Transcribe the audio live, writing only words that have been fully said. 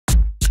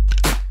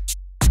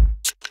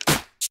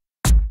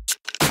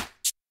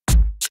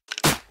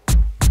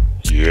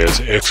There's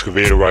an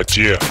excavator right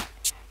there.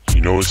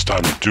 You know it's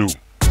time to do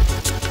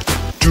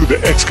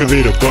the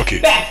excavator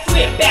bucket.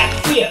 Backflip,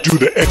 backflip. Do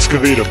the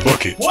excavator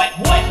bucket. What?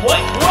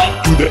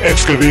 Do the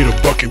excavator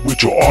bucket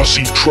with your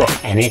RC truck.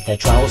 And if the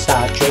trolls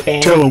start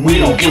tripping, Tell them we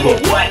don't give a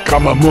what?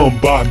 Got my mom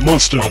by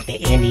monster. like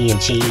the Indian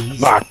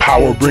cheese. Like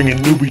power bringing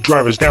newbie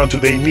drivers down to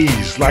their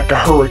knees. Like a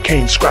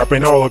hurricane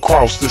scrapping all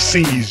across the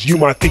seas. You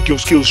might think your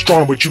skill's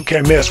strong, but you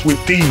can't mess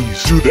with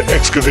these. Do the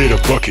excavator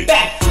bucket.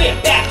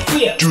 Backflip,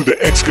 backflip. Do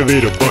the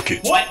excavator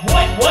bucket. What?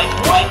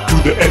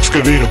 Do the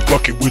excavator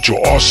bucket with your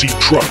RC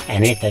truck.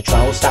 And if the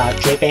trolls start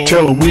tripping,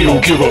 Tell them we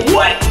don't give a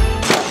What?